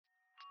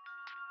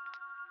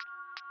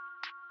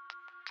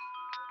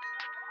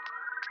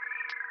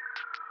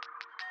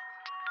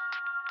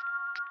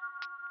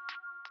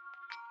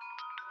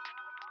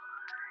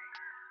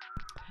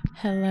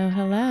Hello,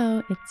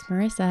 hello. It's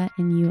Marissa,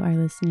 and you are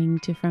listening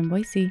to From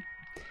Boise.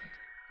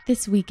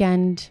 This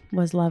weekend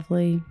was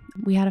lovely.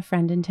 We had a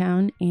friend in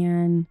town,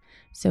 and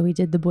so we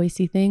did the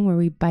Boise thing where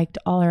we biked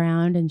all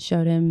around and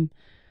showed him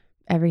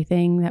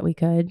everything that we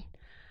could,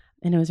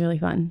 and it was really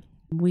fun.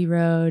 We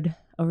rode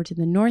over to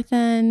the north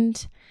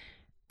end,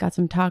 got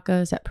some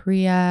tacos at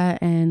Paria,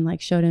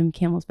 and showed him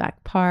Camel's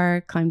Back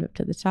Park, climbed up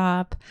to the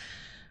top.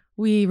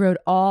 We rode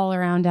all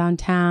around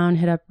downtown,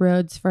 hit up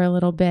roads for a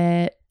little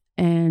bit,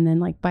 and then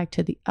biked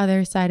to the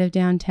other side of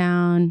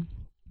downtown.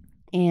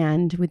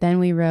 And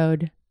we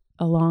rode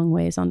a long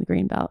ways on the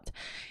Greenbelt.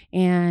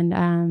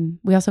 And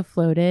we also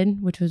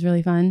floated, which was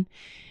really fun.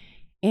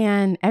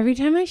 And every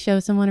time I show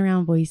someone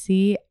around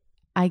Boise,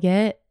 I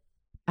get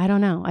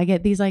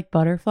these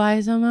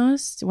butterflies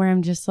almost, where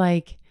I'm just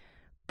like,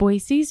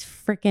 Boise's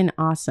freaking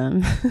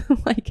awesome.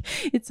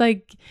 It's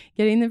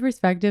getting the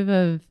perspective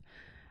of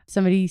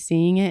somebody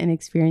seeing it and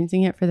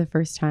experiencing it for the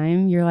first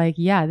time. You're like,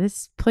 yeah,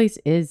 this place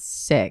is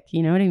sick.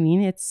 You know what I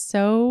mean?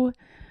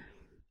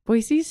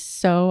 Boise's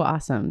so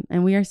awesome,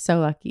 and we are so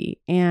lucky.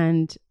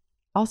 And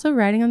also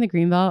riding on the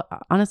Greenbelt,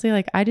 honestly,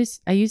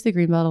 I use the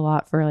Greenbelt a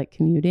lot for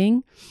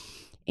commuting,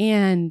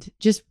 and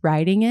just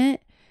riding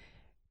it.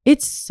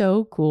 It's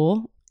so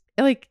cool.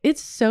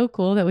 It's so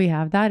cool that we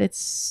have that. It's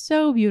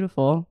so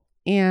beautiful.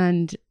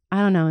 And I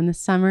don't know, in the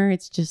summer,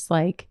 it's just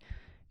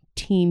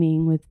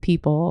teeming with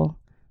people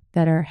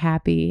that are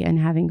happy and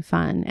having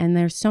fun. And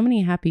there's so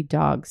many happy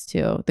dogs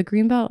too. The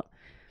Greenbelt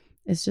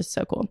is just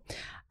so cool.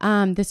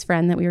 This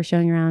friend that we were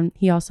showing around,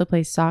 he also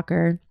plays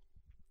soccer.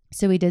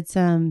 So we did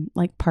some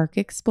park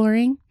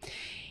exploring,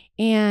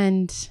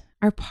 and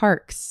our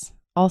parks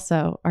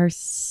also are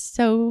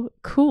so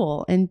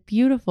cool and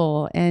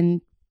beautiful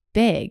and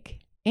big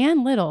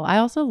and little. I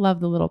also love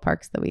the little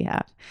parks that we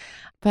have,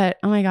 but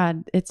oh my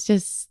God, it's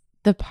just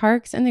the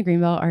parks and the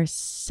Greenbelt are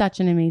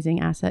such an amazing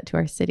asset to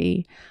our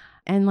city.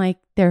 And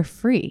they're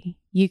free.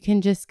 You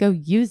can just go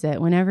use it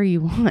whenever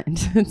you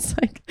want.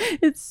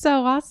 It's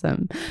so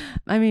awesome.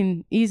 I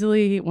mean,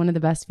 easily one of the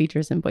best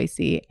features in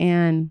Boise.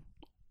 And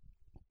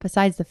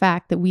besides the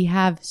fact that we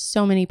have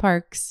so many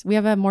parks, we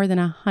have more than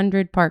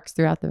 100 parks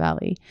throughout the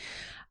valley.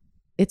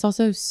 It's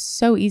also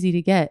so easy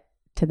to get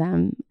to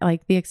them.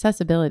 The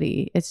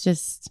accessibility,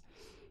 it's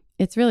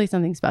really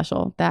something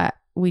special that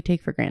we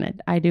take for granted.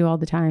 I do all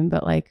the time,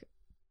 but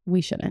we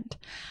shouldn't.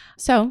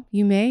 So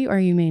you may or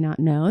you may not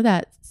know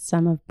that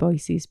some of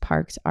Boise's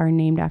parks are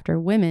named after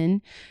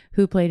women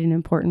who played an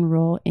important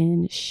role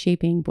in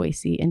shaping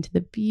Boise into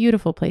the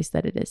beautiful place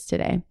that it is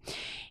today.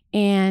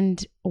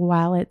 And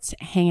while it's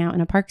hang out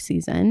in a park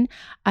season,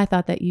 I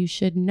thought that you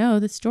should know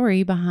the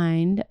story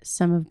behind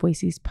some of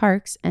Boise's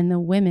parks and the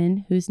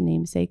women whose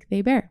namesake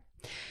they bear.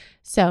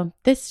 So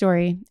this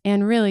story,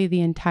 and really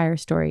the entire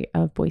story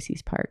of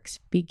Boise's parks,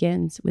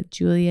 begins with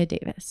Julia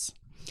Davis.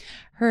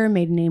 Her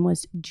maiden name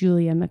was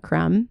Julia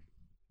McCrum,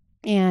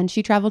 and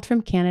she traveled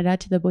from Canada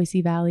to the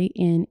Boise Valley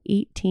in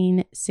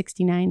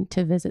 1869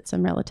 to visit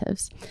some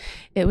relatives.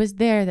 It was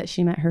there that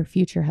she met her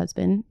future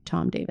husband,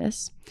 Tom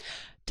Davis.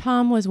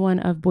 Tom was one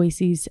of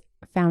Boise's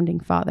founding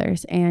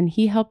fathers, and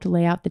he helped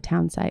lay out the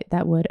town site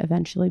that would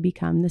eventually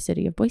become the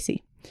city of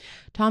Boise.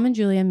 Tom and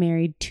Julia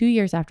married 2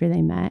 years after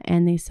they met,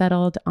 and they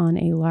settled on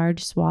a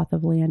large swath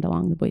of land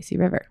along the Boise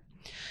River.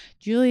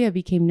 Julia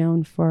became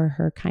known for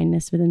her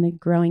kindness within the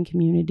growing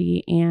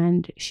community,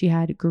 and she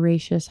had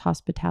gracious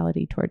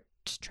hospitality towards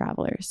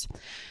travelers.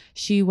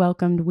 She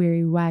welcomed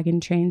weary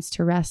wagon trains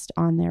to rest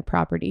on their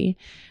property,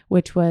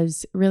 which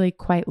was really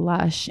quite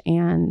lush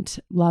and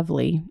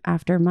lovely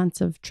after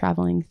months of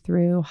traveling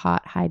through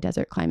hot, high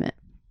desert climate.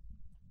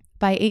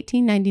 By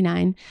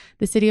 1899,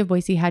 the city of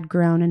Boise had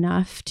grown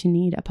enough to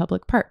need a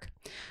public park.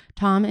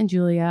 Tom and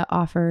Julia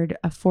offered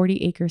a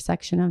 40-acre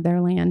section of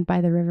their land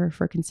by the river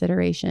for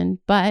consideration,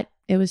 but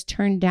it was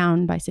turned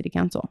down by city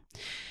council.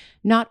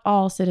 Not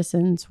all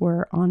citizens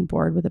were on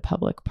board with a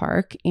public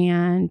park,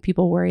 and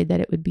people worried that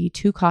it would be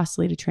too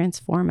costly to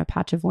transform a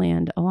patch of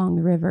land along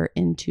the river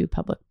into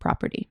public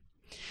property.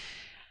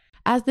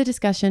 As the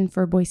discussion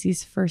for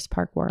Boise's first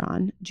park wore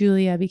on,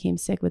 Julia became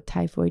sick with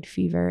typhoid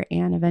fever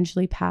and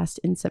eventually passed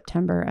in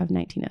September of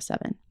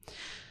 1907.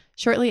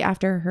 Shortly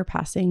after her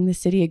passing, the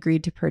city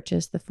agreed to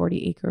purchase the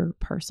 40-acre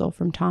parcel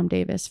from Tom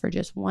Davis for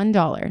just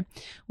 $1,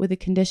 with a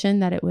condition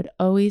that it would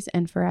always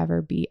and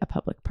forever be a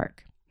public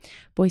park.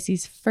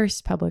 Boise's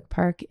first public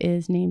park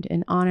is named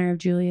in honor of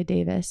Julia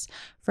Davis,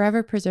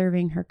 forever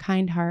preserving her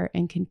kind heart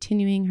and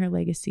continuing her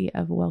legacy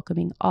of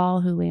welcoming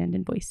all who land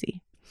in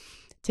Boise.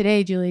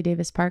 Today, Julia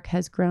Davis Park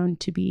has grown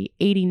to be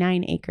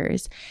 89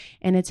 acres,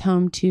 and it's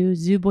home to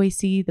Zoo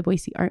Boise, the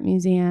Boise Art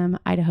Museum,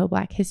 Idaho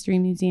Black History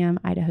Museum,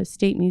 Idaho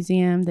State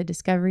Museum, the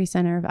Discovery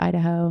Center of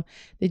Idaho,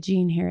 the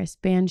Gene Harris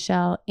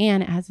Bandshell,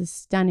 and it has a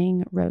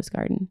stunning rose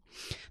garden.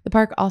 The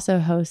park also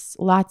hosts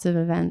lots of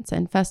events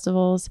and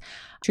festivals.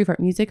 Treefort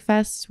Music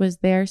Fest was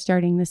there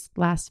starting this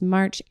last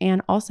March,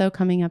 and also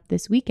coming up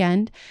this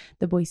weekend,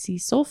 the Boise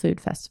Soul Food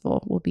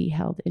Festival will be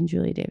held in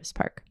Julia Davis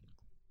Park.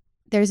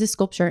 There's a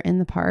sculpture in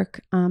the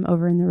park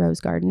over in the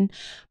Rose Garden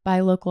by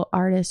local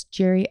artist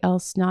Jerry L.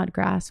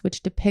 Snodgrass,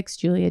 which depicts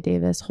Julia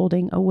Davis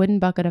holding a wooden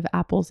bucket of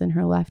apples in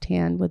her left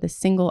hand with a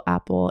single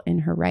apple in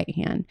her right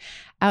hand,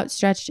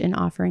 outstretched in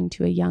offering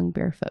to a young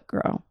barefoot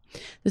girl.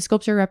 The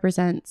sculpture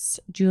represents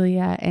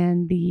Julia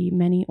and the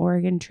many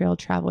Oregon Trail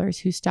travelers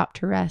who stopped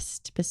to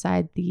rest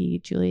beside the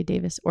Julia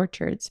Davis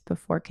orchards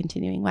before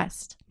continuing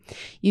west.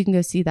 You can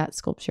go see that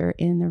sculpture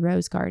in the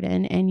Rose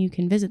Garden, and you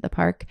can visit the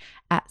park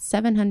at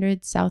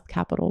 700 South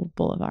Capitol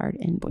Boulevard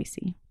in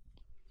Boise.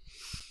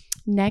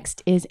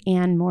 Next is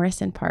Ann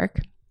Morrison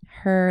Park.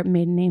 Her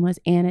maiden name was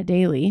Anna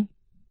Daly.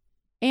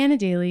 Anna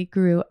Daly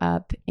grew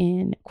up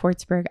in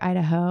Quartzburg,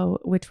 Idaho,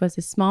 which was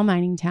a small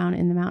mining town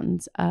in the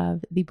mountains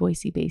of the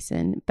Boise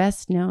Basin,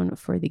 best known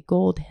for the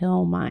Gold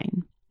Hill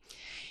Mine.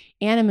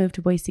 Anna moved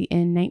to Boise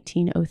in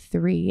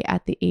 1903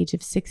 at the age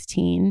of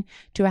 16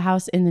 to a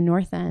house in the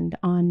North End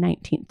on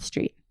 19th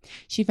Street.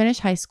 She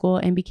finished high school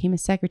and became a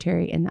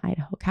secretary in the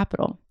Idaho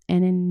Capitol.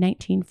 And in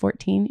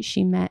 1914,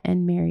 she met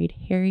and married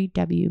Harry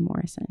W.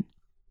 Morrison.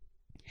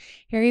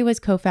 Harry was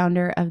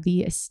co-founder of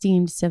the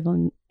esteemed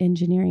civil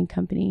engineering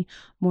company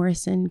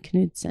Morrison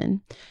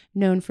Knudsen,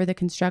 known for the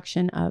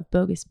construction of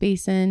Bogus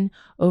Basin,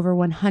 over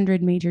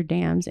 100 major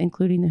dams,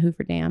 including the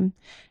Hoover Dam,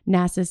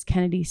 NASA's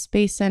Kennedy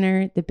Space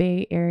Center, the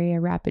Bay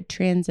Area Rapid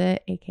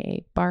Transit,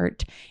 aka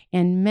BART,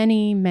 and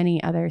many,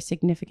 many other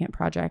significant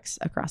projects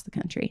across the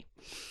country.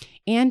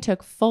 Anne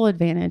took full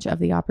advantage of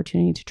the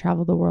opportunity to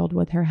travel the world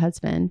with her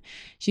husband.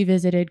 She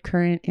visited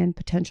current and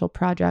potential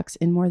projects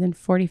in more than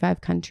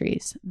 45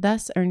 countries,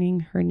 thus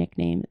earning her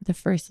nickname, the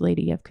First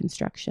Lady of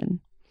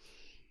Construction.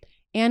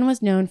 Anne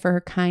was known for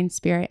her kind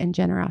spirit and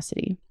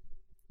generosity.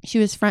 She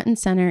was front and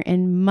center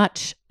in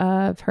much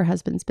of her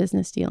husband's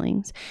business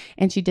dealings,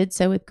 and she did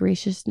so with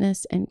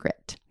graciousness and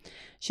grit.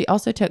 She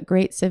also took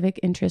great civic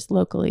interest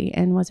locally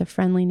and was a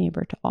friendly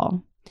neighbor to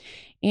all.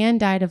 Anne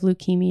died of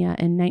leukemia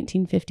in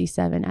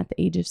 1957 at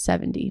the age of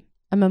 70.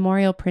 A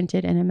memorial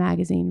printed in a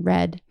magazine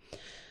read,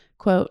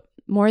 quote,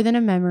 "More than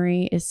a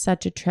memory is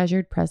such a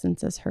treasured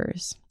presence as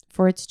hers,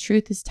 for its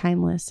truth is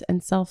timeless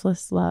and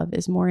selfless love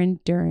is more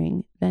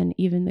enduring than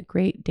even the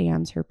great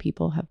dams her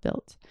people have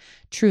built.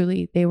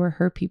 Truly, they were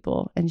her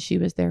people and she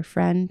was their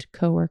friend,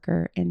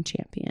 coworker, and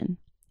champion."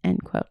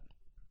 End quote.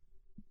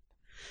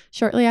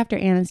 Shortly after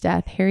Anna's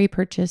death, Harry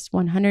purchased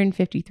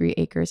 153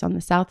 acres on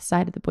the south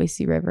side of the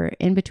Boise River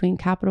in between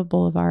Capitol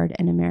Boulevard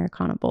and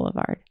Americana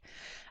Boulevard.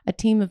 A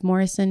team of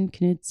Morrison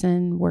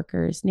Knudsen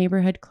workers,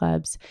 neighborhood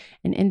clubs,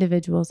 and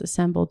individuals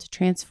assembled to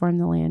transform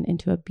the land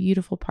into a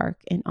beautiful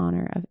park in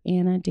honor of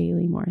Anna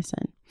Daly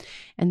Morrison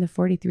and the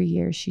 43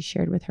 years she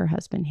shared with her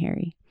husband,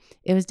 Harry.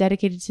 It was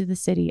dedicated to the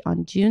city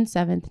on June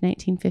 7th,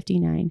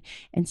 1959,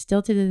 and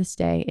still to this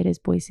day, it is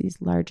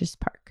Boise's largest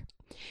park.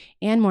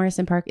 Ann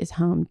Morrison Park is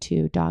home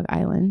to Dog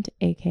Island,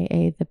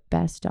 aka the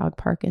best dog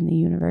park in the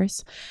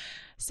universe,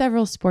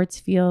 several sports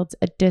fields,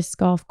 a disc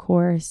golf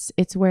course.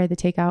 It's where the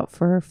takeout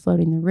for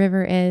Floating the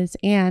River is,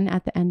 and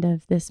at the end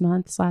of this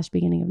month /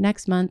 beginning of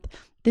next month,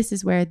 this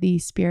is where the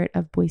Spirit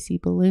of Boise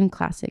Balloon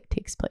Classic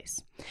takes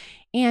place.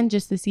 And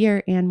just this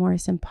year, Ann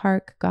Morrison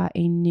Park got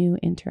a new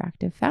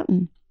interactive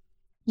fountain.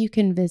 You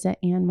can visit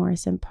Ann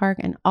Morrison Park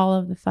and all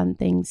of the fun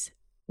things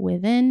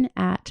within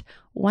at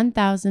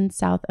 1000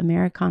 South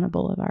Americana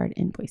Boulevard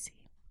in Boise.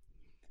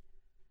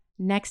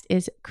 Next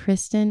is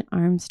Kristen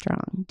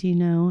Armstrong. Do you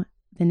know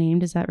the name?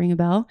 Does that ring a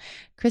bell?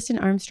 Kristen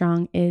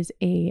Armstrong is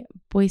a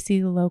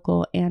Boise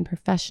local and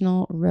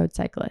professional road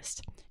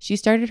cyclist. She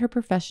started her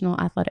professional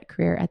athletic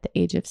career at the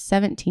age of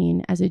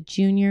 17 as a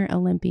junior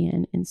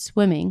Olympian in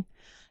swimming,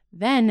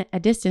 then a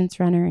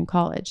distance runner in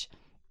college.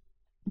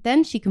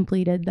 Then she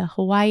completed the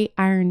Hawaii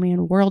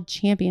Ironman World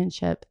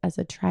Championship as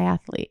a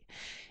triathlete.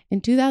 In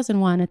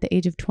 2001, at the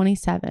age of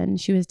 27,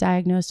 she was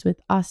diagnosed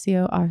with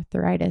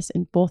osteoarthritis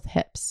in both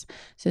hips,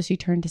 so she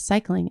turned to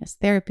cycling as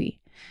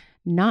therapy,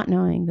 not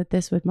knowing that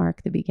this would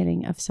mark the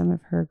beginning of some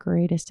of her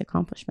greatest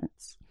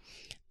accomplishments.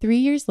 3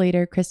 years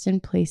later, Kristen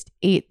placed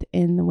 8th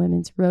in the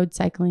women's road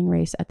cycling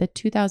race at the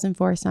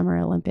 2004 Summer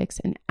Olympics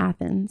in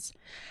Athens.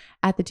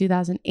 At the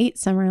 2008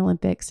 Summer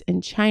Olympics in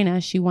China,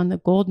 she won the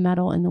gold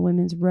medal in the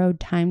women's road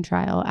time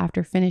trial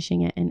after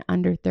finishing it in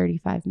under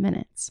 35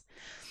 minutes.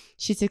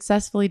 She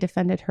successfully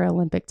defended her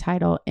Olympic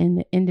title in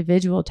the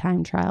individual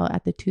time trial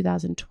at the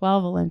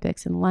 2012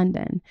 Olympics in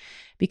London,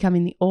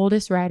 becoming the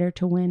oldest rider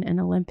to win an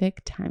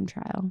Olympic time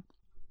trial.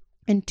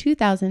 In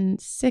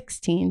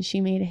 2016, she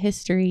made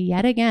history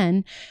yet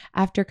again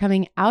after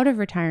coming out of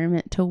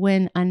retirement to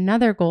win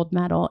another gold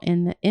medal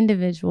in the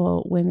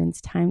individual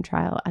women's time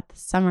trial at the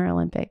Summer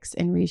Olympics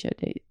in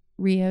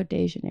Rio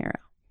de Janeiro.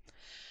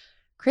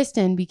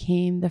 Kristen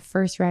became the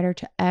first rider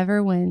to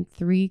ever win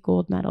 3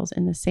 gold medals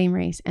in the same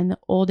race and the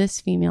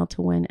oldest female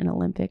to win an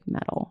Olympic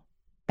medal.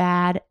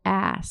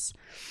 Badass.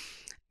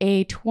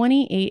 A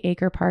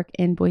 28-acre park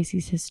in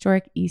Boise's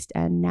historic East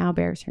End now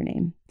bears her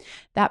name.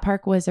 That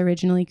park was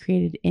originally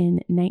created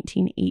in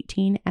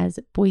 1918 as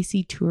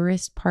Boise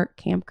Tourist Park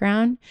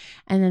Campground,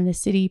 and then the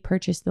city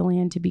purchased the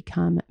land to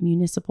become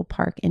Municipal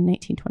Park in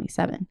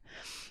 1927.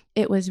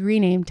 It was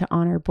renamed to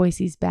honor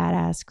Boise's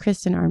badass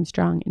Kristen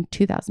Armstrong in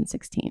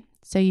 2016.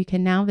 So you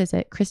can now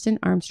visit Kristen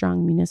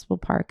Armstrong Municipal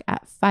Park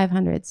at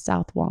 500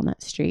 South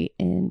Walnut Street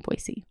in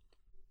Boise.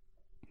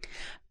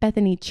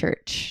 Bethany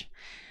Church.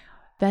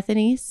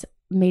 Bethany's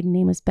maiden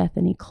name was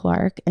Bethany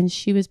Clark, and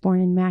she was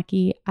born in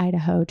Mackay,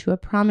 Idaho, to a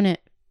prominent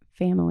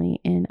family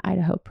in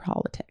Idaho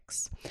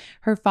politics.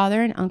 Her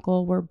father and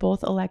uncle were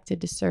both elected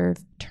to serve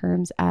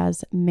terms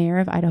as mayor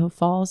of Idaho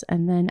Falls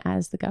and then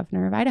as the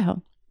governor of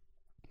Idaho.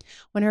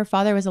 When her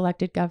father was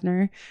elected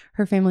governor,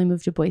 her family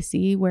moved to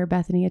Boise, where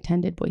Bethany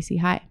attended Boise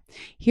High.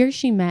 Here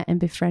she met and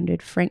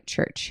befriended Frank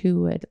Church,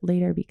 who would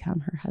later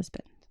become her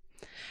husband.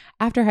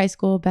 After high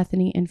school,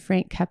 Bethany and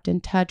Frank kept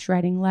in touch,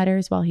 writing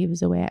letters while he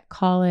was away at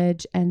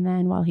college and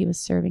then while he was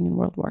serving in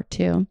World War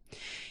II.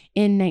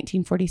 In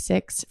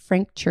 1946,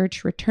 Frank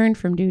Church returned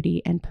from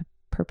duty and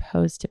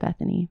proposed to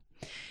Bethany.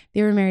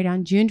 They were married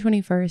on June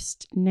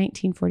 21st,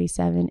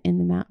 1947, in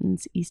the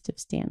mountains east of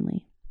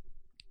Stanley.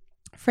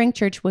 Frank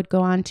Church would go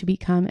on to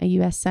become a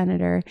U.S.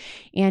 Senator,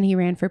 and he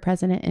ran for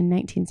president in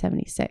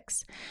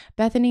 1976.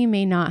 Bethany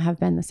may not have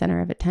been the center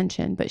of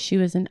attention, but she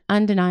was an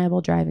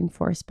undeniable driving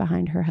force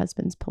behind her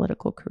husband's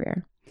political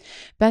career.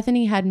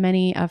 Bethany had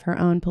many of her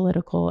own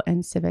political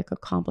and civic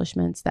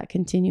accomplishments that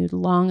continued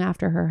long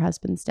after her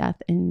husband's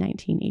death in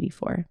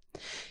 1984.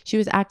 She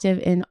was active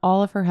in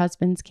all of her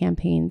husband's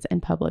campaigns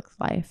and public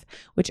life,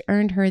 which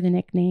earned her the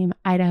nickname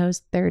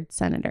Idaho's Third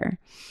Senator.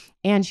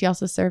 And she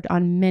also served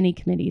on many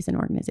committees and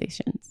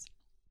organizations.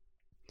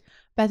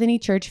 Bethany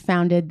Church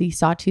founded the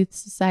Sawtooth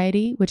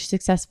Society, which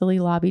successfully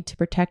lobbied to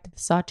protect the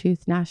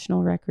Sawtooth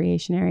National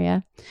Recreation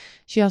Area.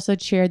 She also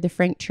chaired the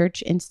Frank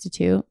Church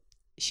Institute.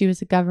 She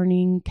was a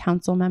governing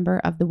council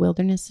member of the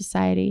Wilderness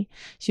Society.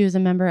 She was a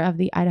member of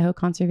the Idaho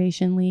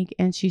Conservation League,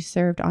 and she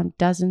served on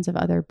dozens of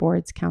other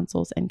boards,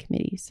 councils, and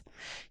committees.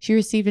 She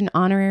received an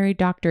honorary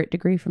doctorate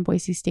degree from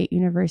Boise State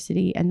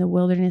University and the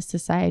Wilderness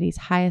Society's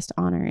highest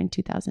honor in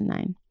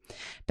 2009.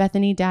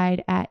 Bethany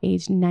died at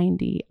age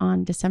 90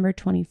 on December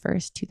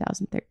 21st,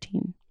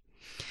 2013.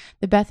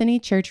 The Bethany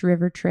Church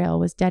River Trail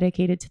was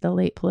dedicated to the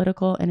late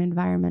political and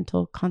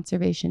environmental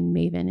conservation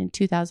maven in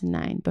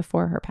 2009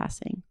 before her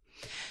passing.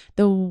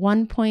 The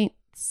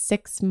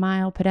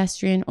 1.6-mile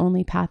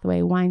pedestrian-only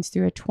pathway winds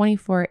through a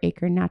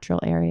 24-acre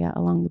natural area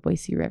along the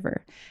Boise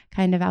River,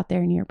 kind of out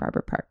there near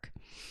Barber Park.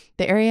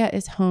 The area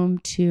is home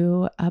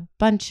to a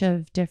bunch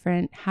of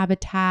different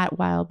habitat,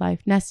 wildlife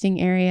nesting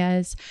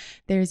areas.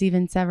 There's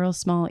even several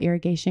small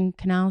irrigation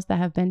canals that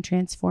have been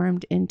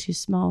transformed into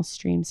small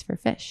streams for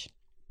fish.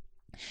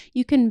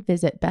 You can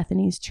visit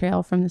Bethany's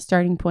Trail from the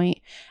starting point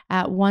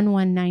at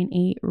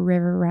 1198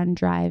 River Run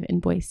Drive in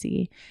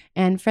Boise.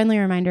 And friendly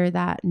reminder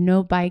that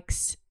no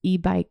bikes,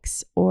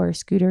 e-bikes, or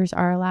scooters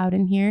are allowed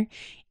in here.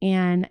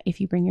 And if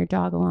you bring your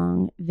dog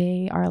along,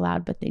 they are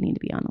allowed, but they need to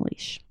be on a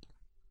leash.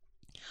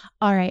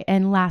 All right,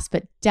 and last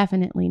but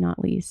definitely not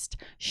least,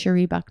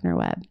 Cherie Buckner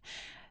Webb.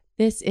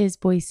 This is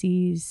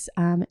Boise's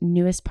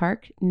newest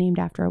park, named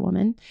after a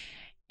woman.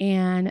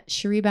 And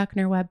Cherie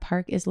Buckner Webb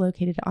Park is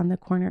located on the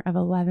corner of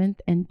 11th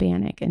and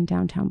Bannock in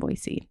downtown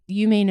Boise.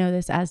 You may know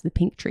this as the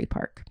Pink Tree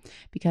Park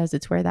because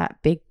it's where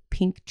that big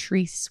pink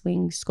tree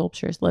swing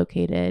sculpture is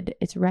located.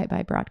 It's right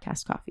by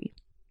Broadcast Coffee.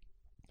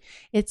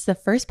 It's the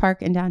first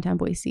park in downtown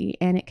Boise,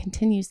 and it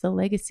continues the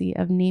legacy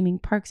of naming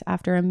parks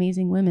after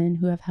amazing women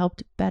who have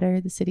helped better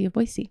the city of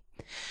Boise.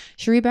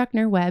 Cherie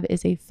Buckner Webb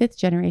is a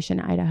fifth-generation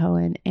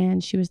Idahoan,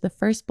 and she was the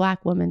first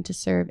Black woman to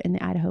serve in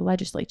the Idaho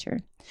legislature.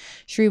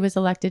 Cherie was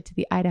elected to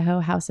the Idaho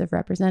House of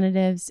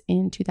Representatives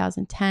in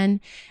 2010,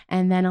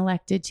 and then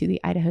elected to the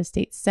Idaho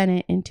State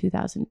Senate in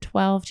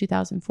 2012,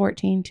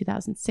 2014,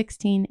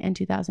 2016, and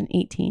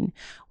 2018,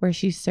 where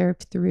she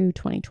served through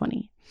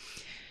 2020.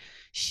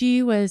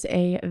 She was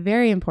a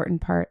very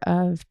important part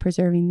of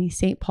preserving the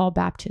St. Paul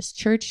Baptist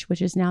Church,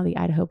 which is now the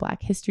Idaho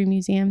Black History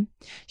Museum.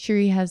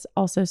 Cherie has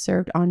also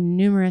served on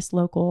numerous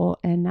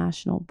local and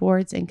national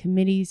boards and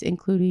committees,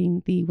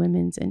 including the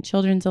Women's and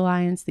Children's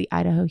Alliance, the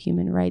Idaho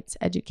Human Rights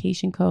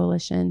Education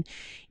Coalition,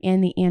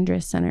 and the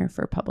Andrus Center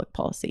for Public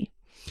Policy.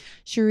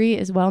 Cherie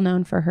is well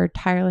known for her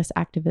tireless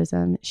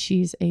activism.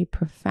 She's a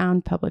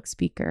profound public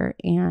speaker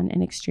and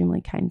an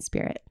extremely kind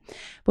spirit.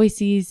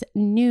 Boise's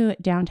new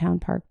downtown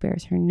park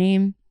bears her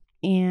name,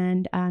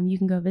 and you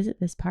can go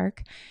visit this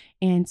park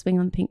and swing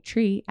on the pink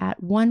tree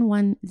at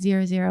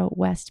 1100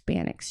 West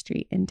Bannock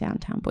Street in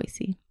downtown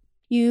Boise.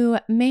 You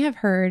may have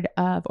heard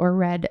of or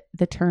read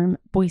the term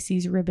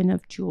Boise's Ribbon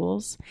of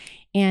Jewels.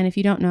 And if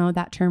you don't know,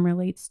 that term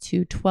relates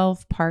to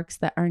 12 parks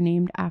that are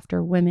named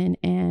after women,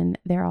 and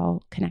they're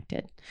all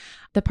connected.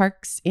 The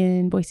parks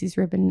in Boise's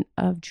Ribbon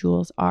of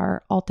Jewels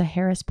are Alta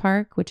Harris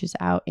Park, which is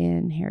out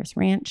in Harris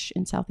Ranch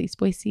in southeast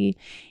Boise,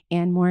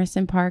 and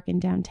Morrison Park in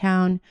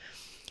downtown.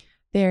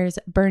 There's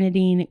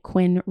Bernadine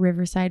Quinn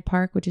Riverside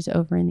Park, which is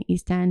over in the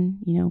East End,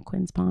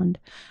 Quinn's Pond.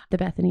 The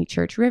Bethany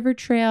Church River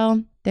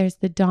Trail. There's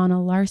the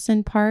Donna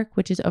Larson Park,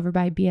 which is over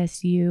by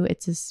BSU.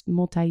 It's a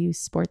multi-use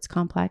sports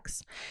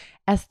complex.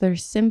 Esther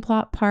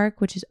Simplot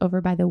Park, which is over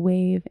by the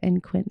Wave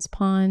and Quinn's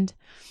Pond.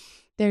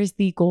 There's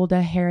the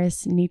Golda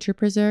Harris Nature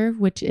Preserve,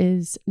 which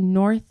is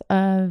north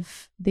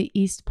of the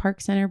East Park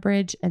Center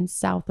Bridge and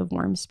south of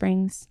Warm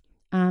Springs,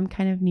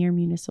 kind of near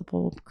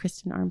Municipal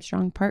Kristen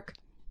Armstrong Park.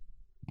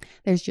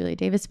 There's Julia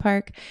Davis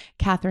Park,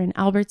 Catherine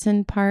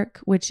Albertson Park,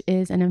 which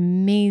is an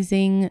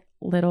amazing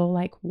little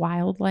like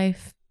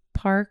wildlife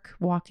park,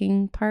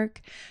 walking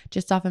park,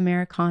 just off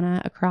Americana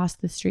across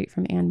the street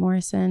from Ann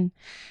Morrison.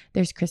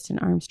 There's Kristen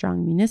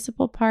Armstrong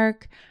Municipal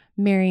Park,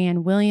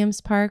 Marianne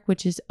Williams Park,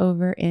 which is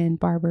over in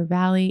Barber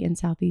Valley in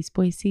Southeast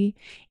Boise.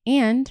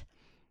 And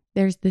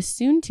there's the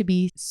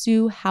soon-to-be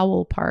Sue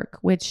Howell Park,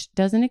 which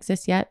doesn't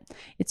exist yet.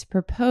 It's a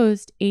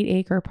proposed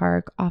 8-acre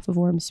park off of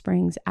Warm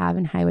Springs Ave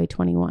and Highway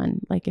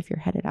 21, like if you're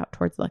headed out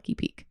towards Lucky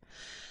Peak.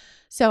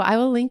 So I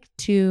will link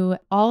to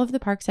all of the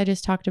parks I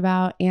just talked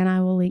about, and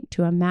I will link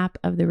to a map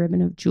of the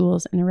Ribbon of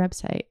Jewels and a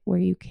website where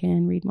you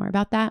can read more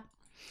about that.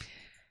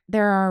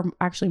 There are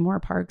actually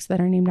more parks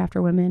that are named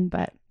after women,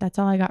 but that's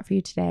all I got for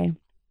you today.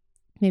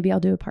 Maybe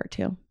I'll do a part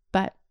 2.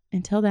 But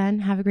until then,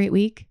 have a great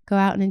week. Go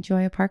out and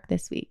enjoy a park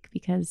this week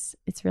because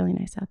it's really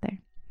nice out there.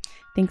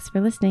 Thanks for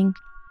listening.